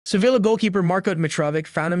Sevilla goalkeeper Marko Dmitrovic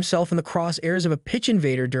found himself in the crosshairs of a pitch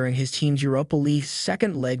invader during his team's Europa League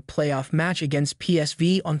second-leg playoff match against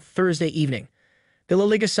PSV on Thursday evening. The La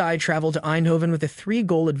Liga side traveled to Eindhoven with a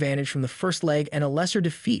 3-goal advantage from the first leg, and a lesser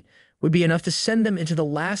defeat would be enough to send them into the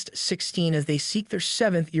last 16 as they seek their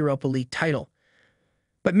 7th Europa League title.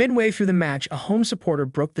 But midway through the match, a home supporter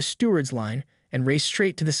broke the steward's line and raced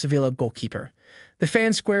straight to the Sevilla goalkeeper. The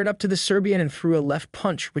fan squared up to the Serbian and threw a left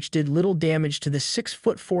punch, which did little damage to the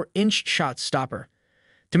 6'4" shot stopper.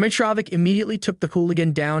 Dmitrovic immediately took the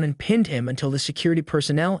hooligan down and pinned him until the security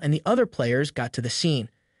personnel and the other players got to the scene.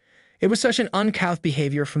 It was such an uncouth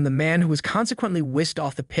behavior from the man who was consequently whisked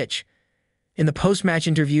off the pitch. In the post-match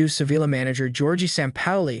interview, Sevilla manager Giorgi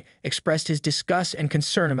Sampaoli expressed his disgust and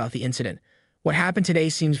concern about the incident. "What happened today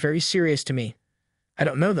seems very serious to me. I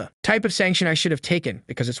don't know the type of sanction I should have taken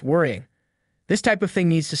because it's worrying. This type of thing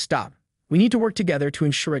needs to stop. We need to work together to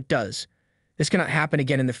ensure it does. This cannot happen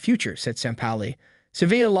again in the future," said Sampaoli.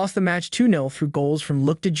 Sevilla lost the match 2-0 through goals from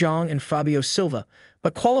Luc de Jong and Fabio Silva,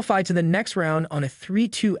 but qualified to the next round on a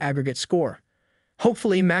 3-2 aggregate score.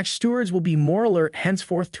 Hopefully, match stewards will be more alert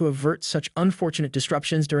henceforth to avert such unfortunate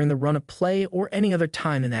disruptions during the run of play or any other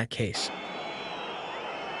time in that case.